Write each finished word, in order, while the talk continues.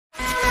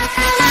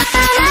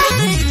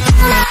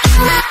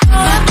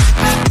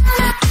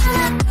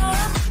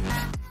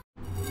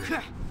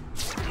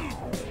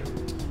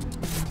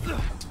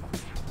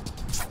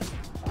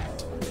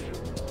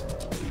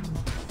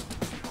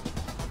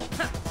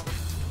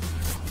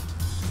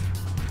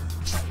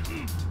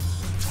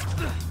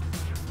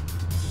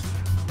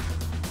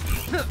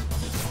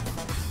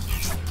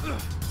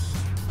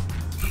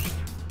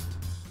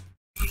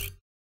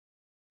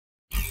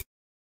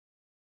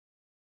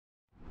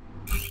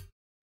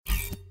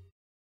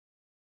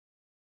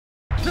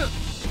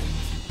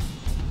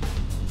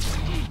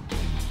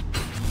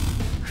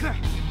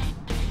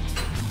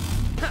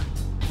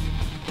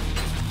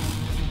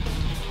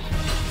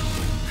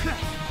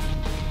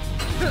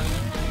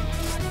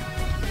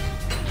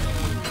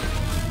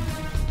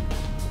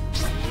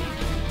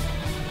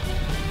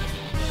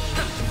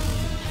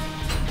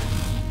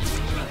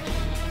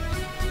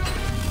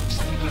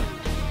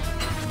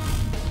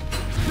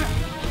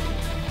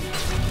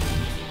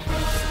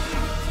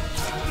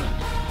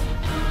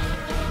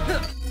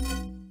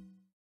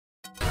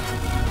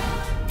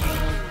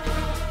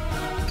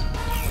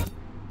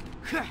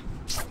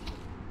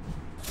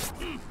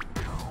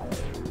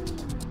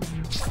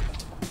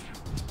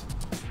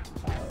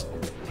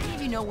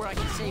Know where I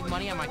can save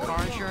money on my car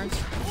insurance?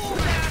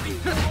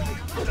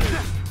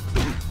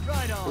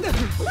 Right on.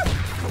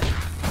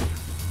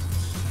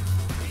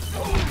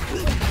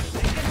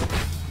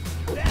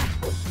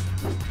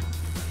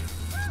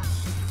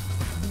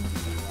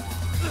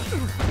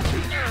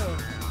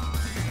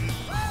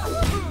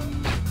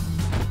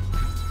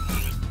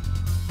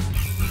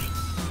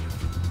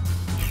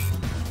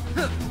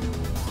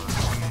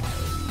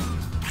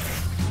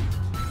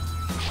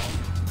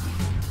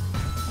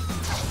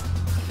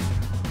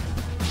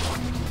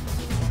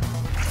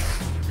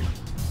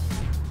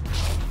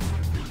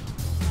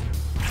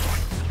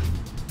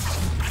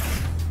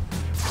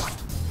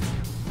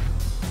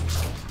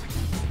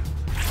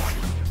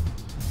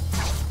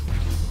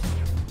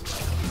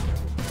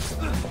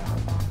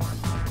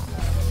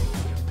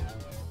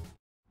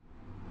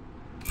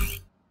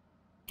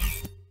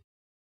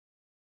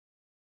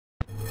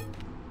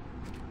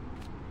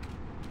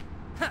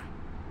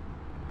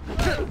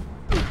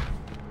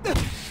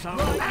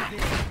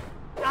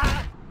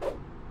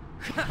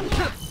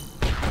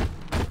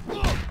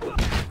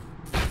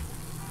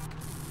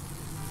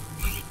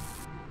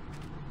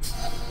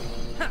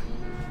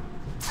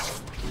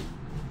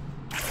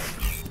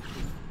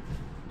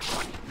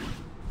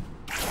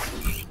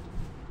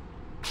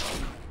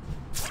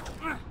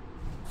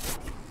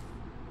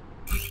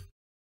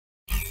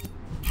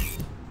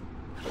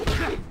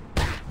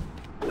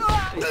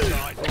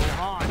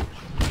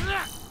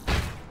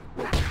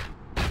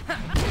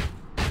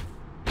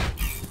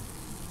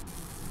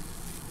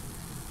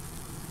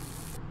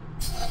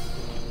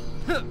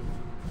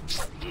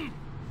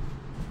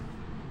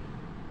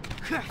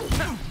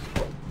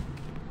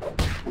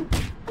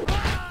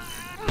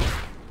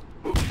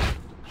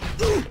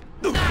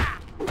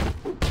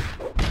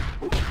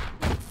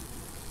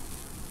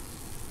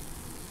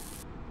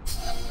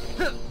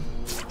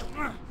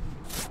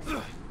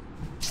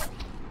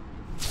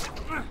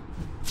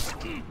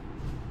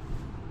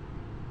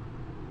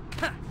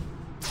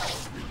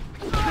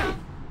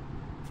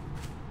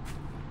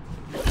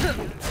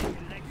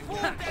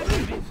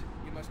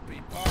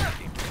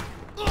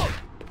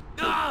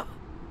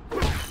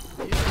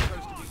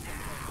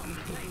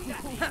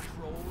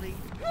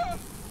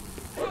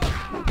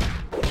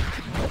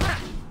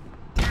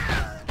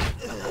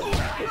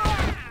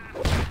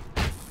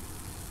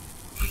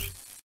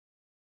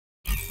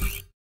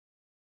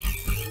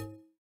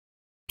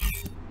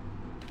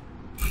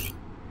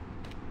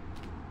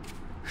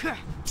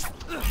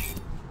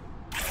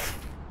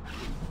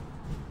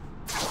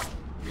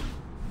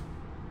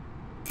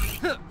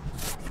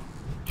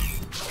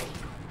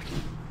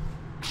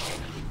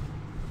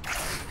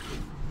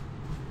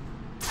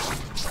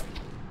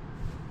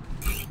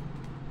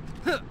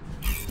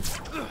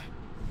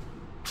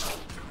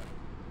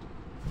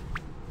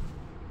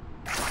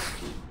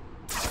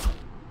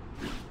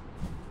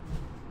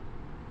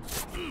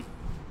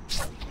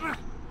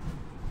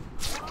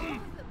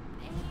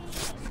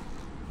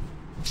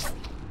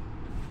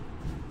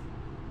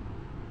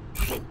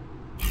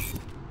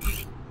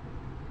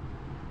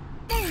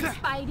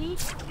 Spidey.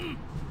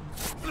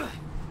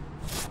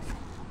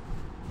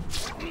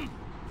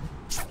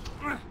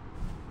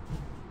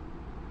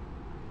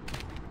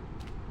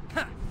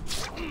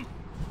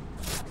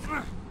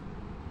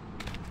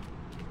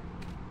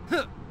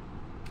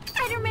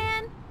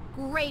 Spider-Man,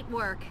 great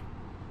work.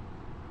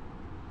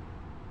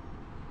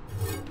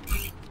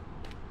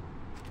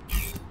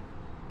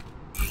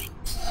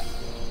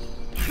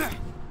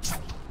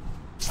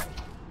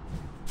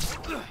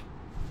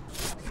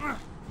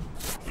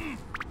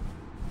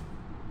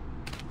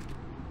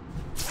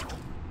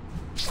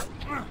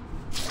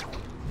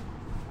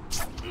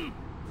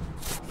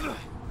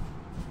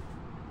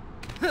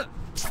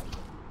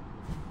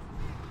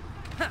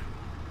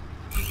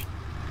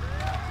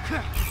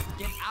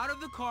 Get out of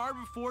the car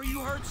before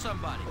you hurt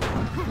somebody.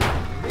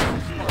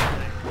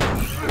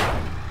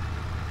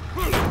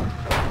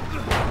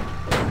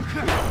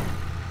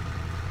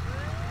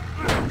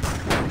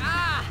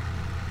 Ah!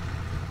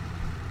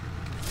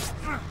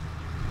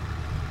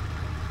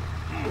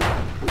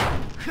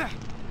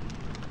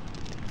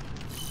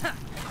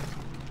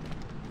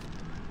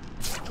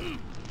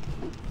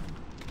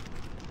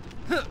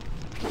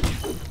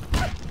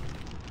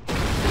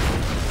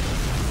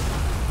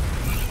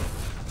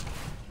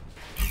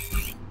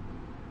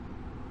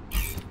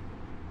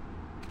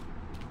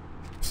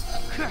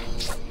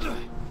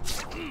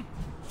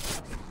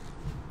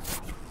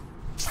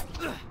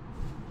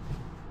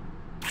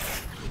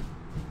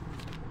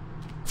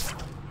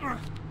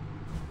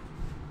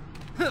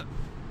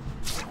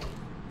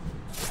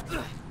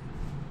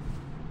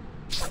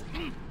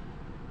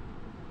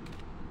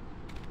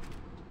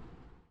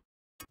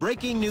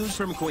 Breaking news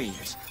from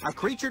Queens. A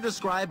creature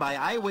described by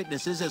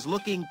eyewitnesses as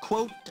looking,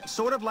 quote,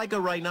 sort of like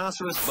a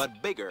rhinoceros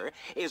but bigger,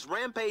 is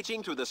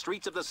rampaging through the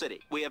streets of the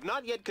city. We have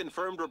not yet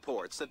confirmed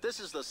reports that this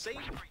is the same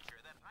creature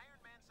that Iron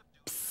Man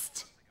subdued.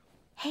 Psst.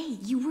 Hey,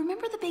 you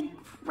remember the big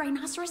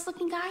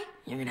rhinoceros-looking guy?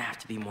 You're gonna have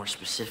to be more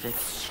specific.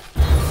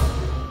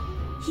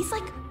 He's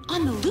like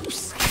on the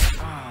loose.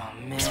 Oh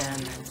man,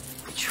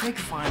 the trig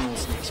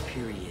finals next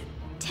period.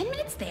 10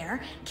 minutes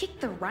there, kick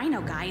the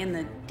Rhino guy in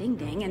the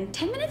ding-ding, and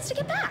 10 minutes to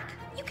get back.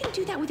 You can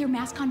do that with your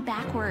mask on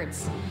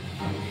backwards.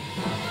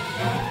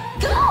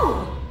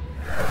 Go!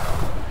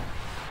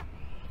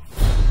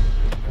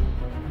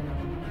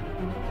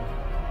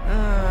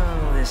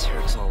 Oh, this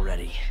hurts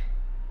already.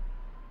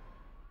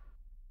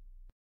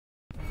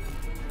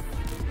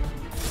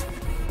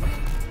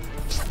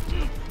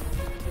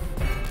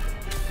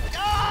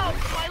 Oh,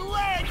 my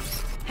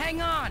legs!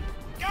 Hang on!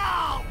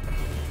 Go!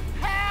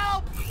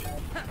 Help!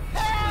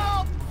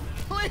 Help!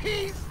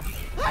 Please!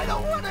 I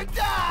don't want to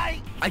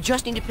die! I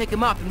just need to pick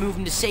him up and move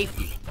him to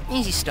safety.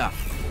 Easy stuff.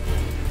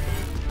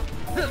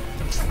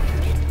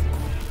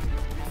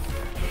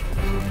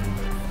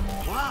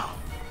 Wow.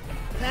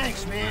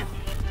 Thanks, man.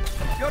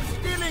 You're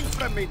stealing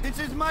from me. This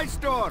is my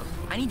store.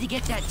 I need to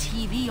get that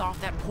TV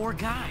off that poor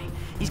guy.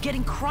 He's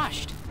getting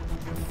crushed.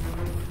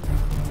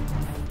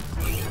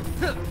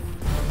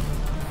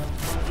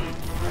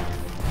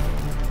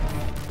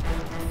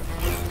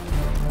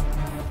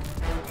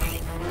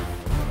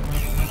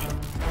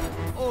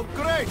 Oh,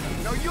 great.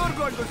 Now you're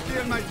going to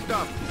steal my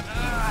stuff.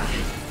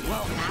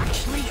 Well,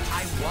 actually,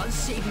 I was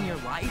saving your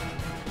life.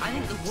 I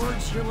think the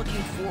words you're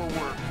looking for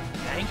were,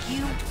 thank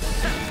you?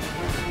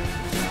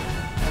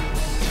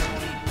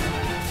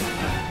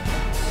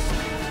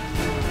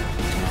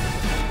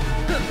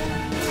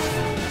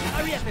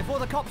 Hurry up before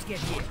the cops get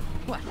here.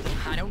 What?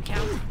 I don't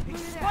count?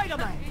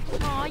 Spider-Man!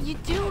 Aw, you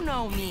do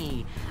know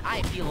me.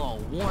 I feel all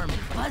warm and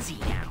fuzzy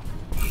now.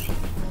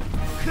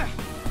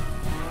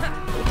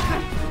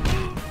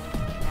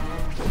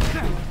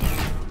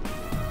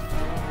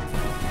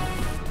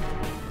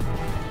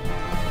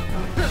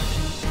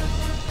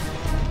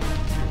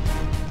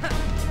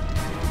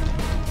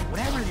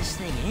 Whatever this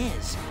thing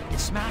is,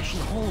 it's smashing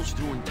holes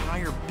through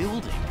entire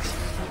buildings.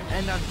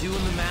 And I'm doing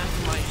the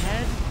math in my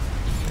head,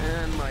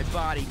 and my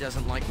body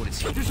doesn't like what it's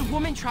hearing. There's a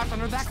woman trapped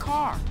under that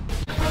car.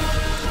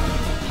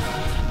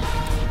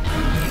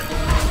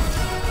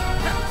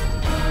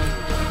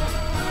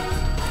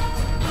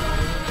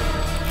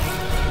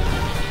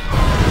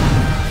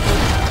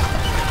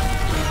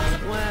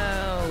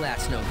 Well,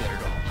 that's no good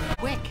at all.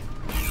 Quick!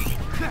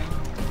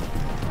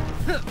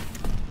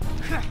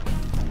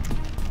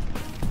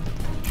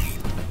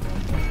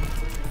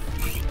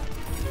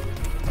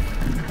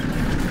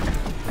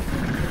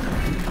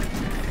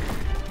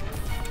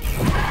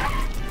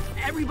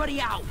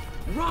 Everybody out!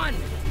 Run!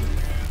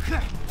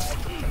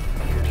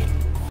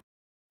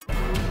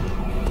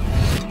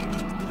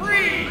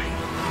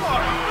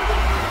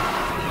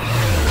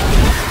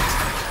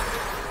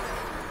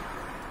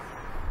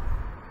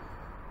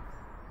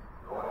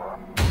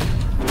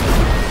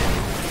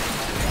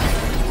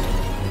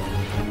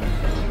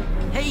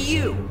 Hey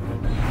you!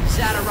 Is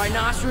that a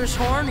rhinoceros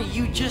horn, or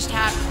you just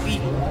have to be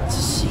to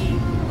see?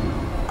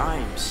 I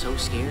am so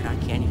scared I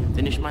can't even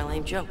finish my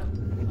lame joke.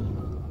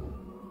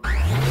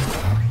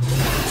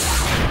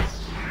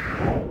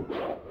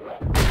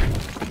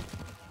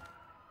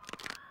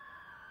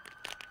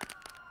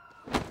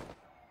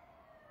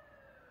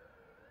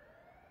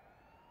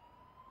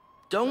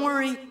 Don't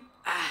worry,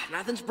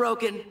 nothing's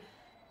broken,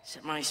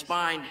 except my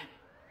spine,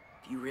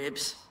 a few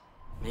ribs,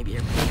 maybe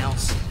everything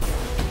else.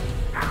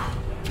 Ow.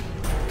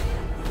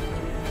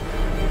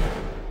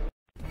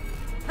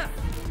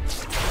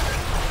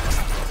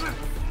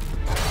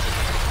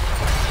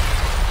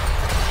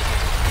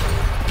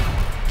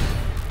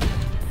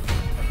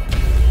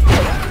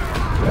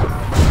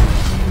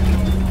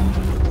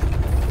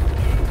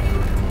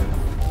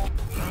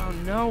 Oh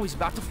no, he's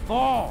about to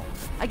fall.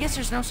 I guess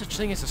there's no such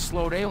thing as a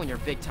slow day when you're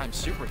a big-time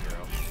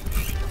superhero.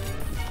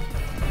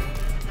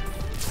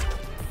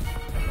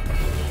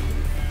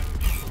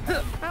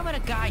 How about a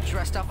guy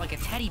dressed up like a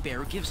teddy bear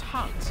who gives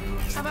hugs?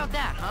 How about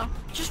that, huh?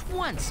 Just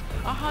once.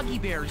 A huggy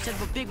bear instead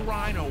of a big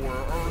rhino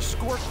or a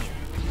scorpion.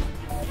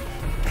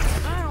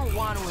 I don't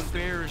want to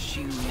embarrass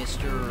you,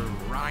 Mr.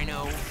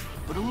 Rhino,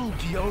 but a little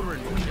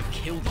deodorant wouldn't have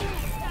killed you.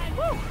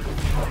 Woo!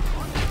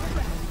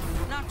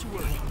 Not to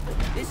worry.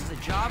 This is a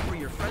job for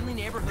your friendly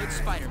neighborhood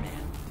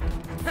Spider-Man.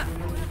 Get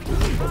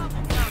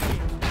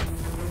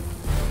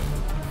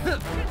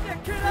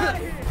that kid out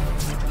of here!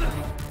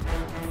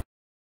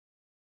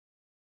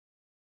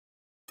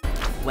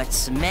 Wet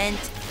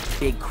cement,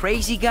 big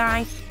crazy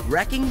guy,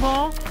 wrecking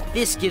ball.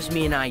 This gives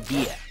me an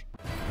idea.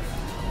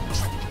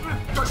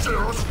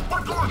 DICEROS,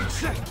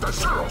 BICORNIS!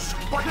 DICEROS,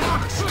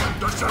 BICORNIS!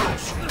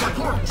 DICEROS,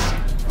 BICORNIS!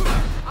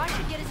 I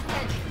should get his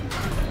attention.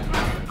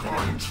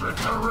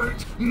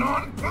 Contriterate,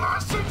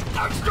 non-placid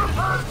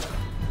extirpate!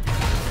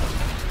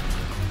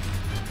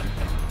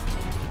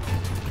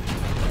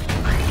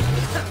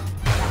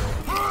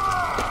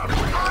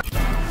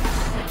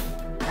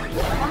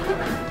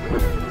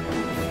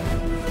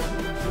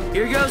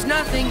 Here goes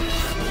nothing.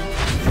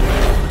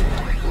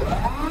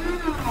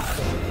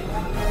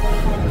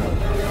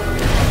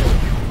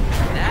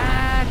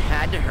 That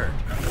had to hurt.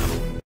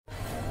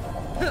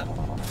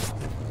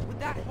 With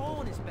that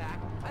hole in his back,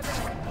 I bet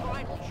I can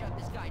finally shut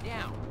this guy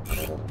down.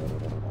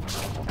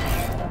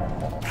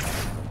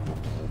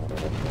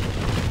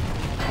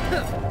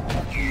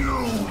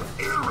 You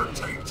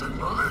irritating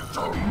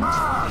little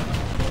man!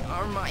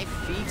 Are my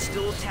feet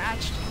still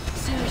attached?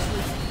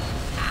 Seriously?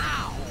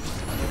 Ow!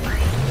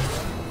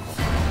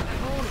 That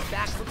hole in his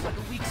back looks like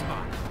a weak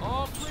spot.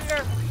 All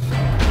clear?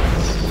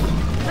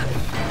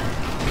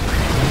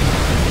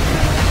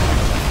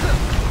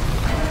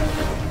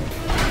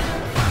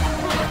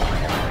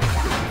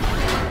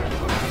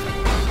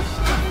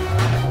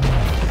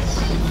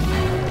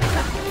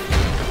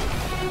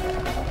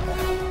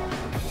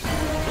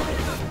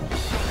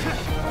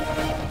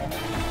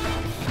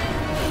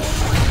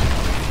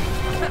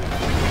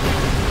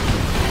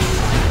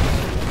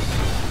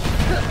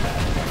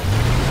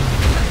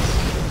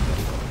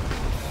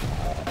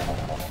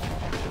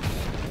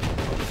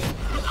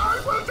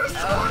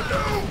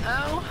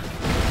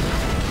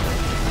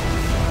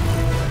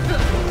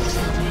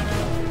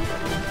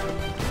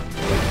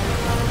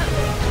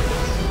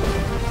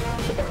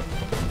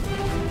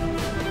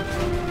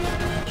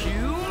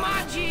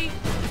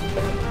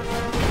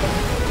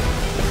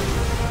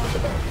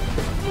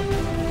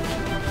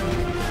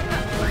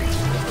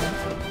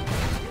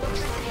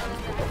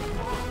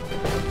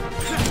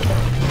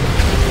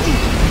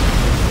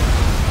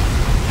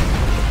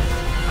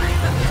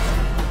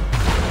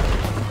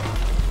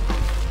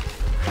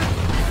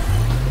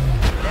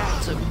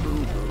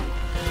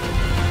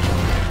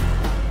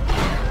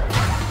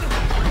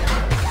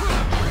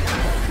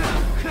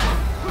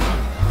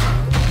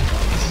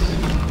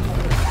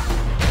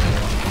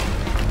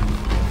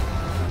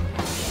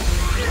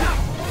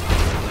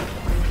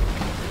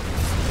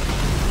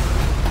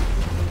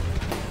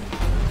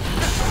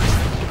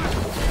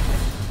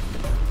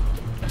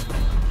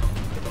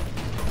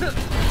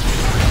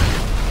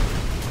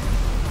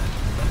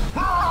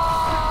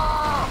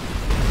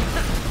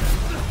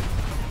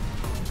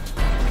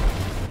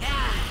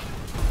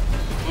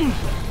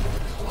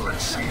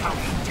 Let's see how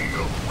you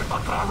deal with the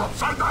car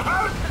upside the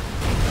head!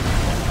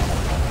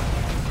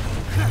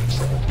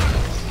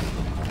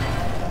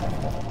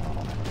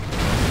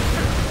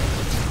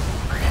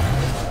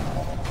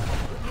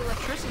 The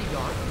electricity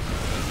gone.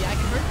 Maybe I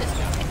can hurt this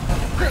guy.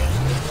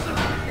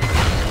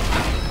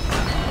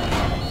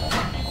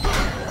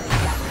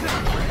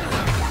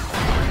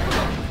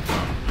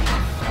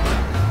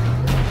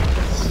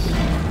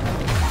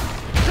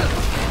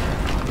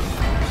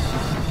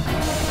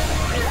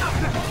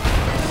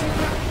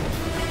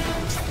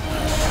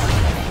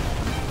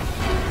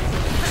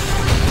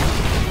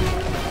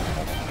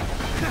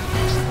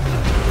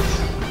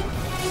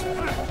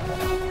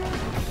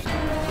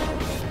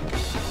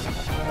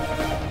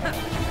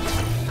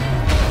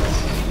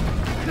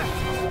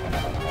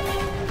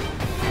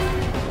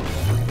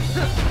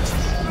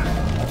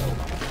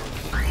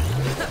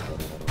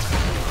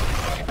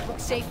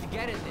 Safe to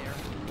get in there.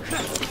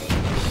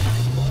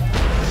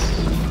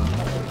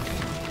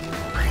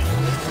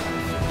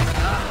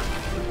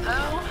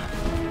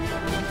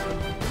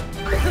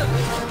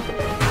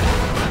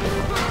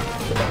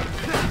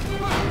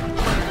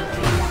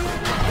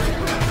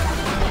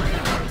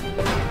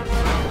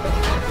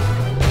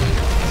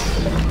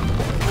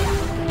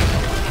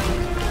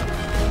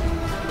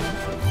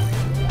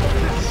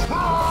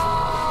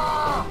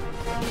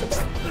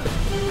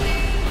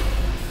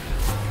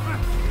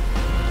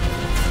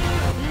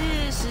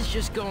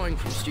 Just going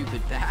from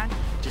stupid bad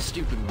to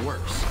stupid worse.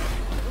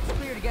 Looks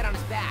clear to get on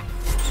his back.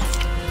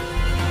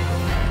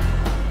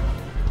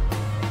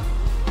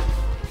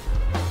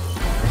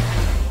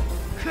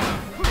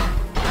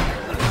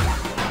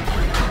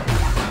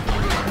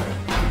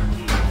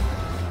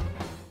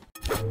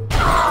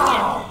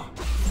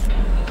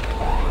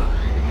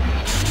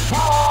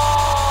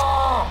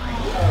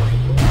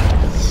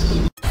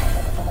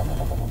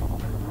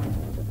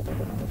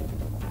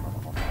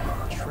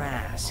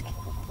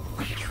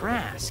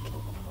 Trask?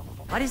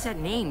 Why does that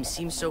name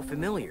seem so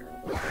familiar?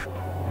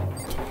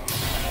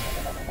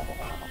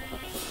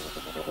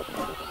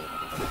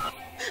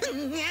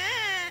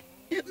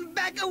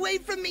 Back away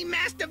from me,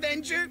 Master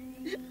Avenger!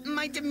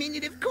 My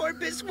diminutive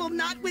corpus will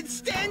not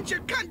withstand your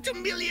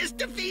contumelious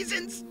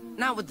defeasance!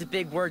 Not with the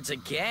big words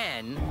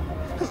again!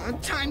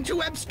 Time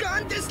to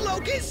abscond this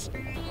locust!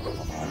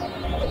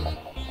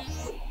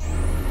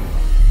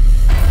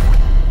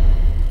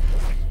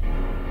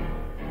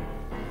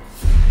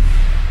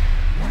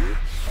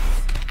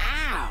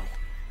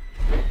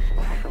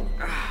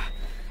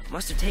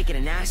 Must have taken a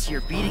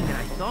nastier beating than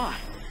I thought.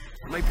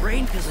 My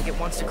brain feels like it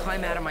wants to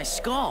climb out of my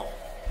skull.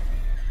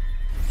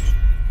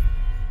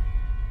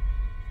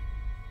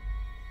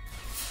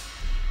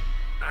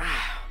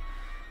 Ah,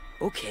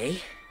 okay.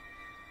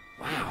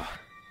 Wow,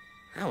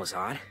 that was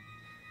odd.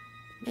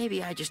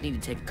 Maybe I just need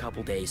to take a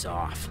couple days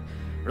off.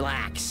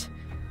 Relax.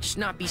 Just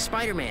not be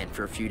Spider-Man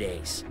for a few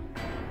days.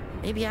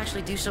 Maybe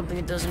actually do something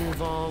that doesn't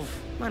involve,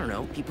 I don't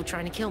know, people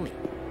trying to kill me.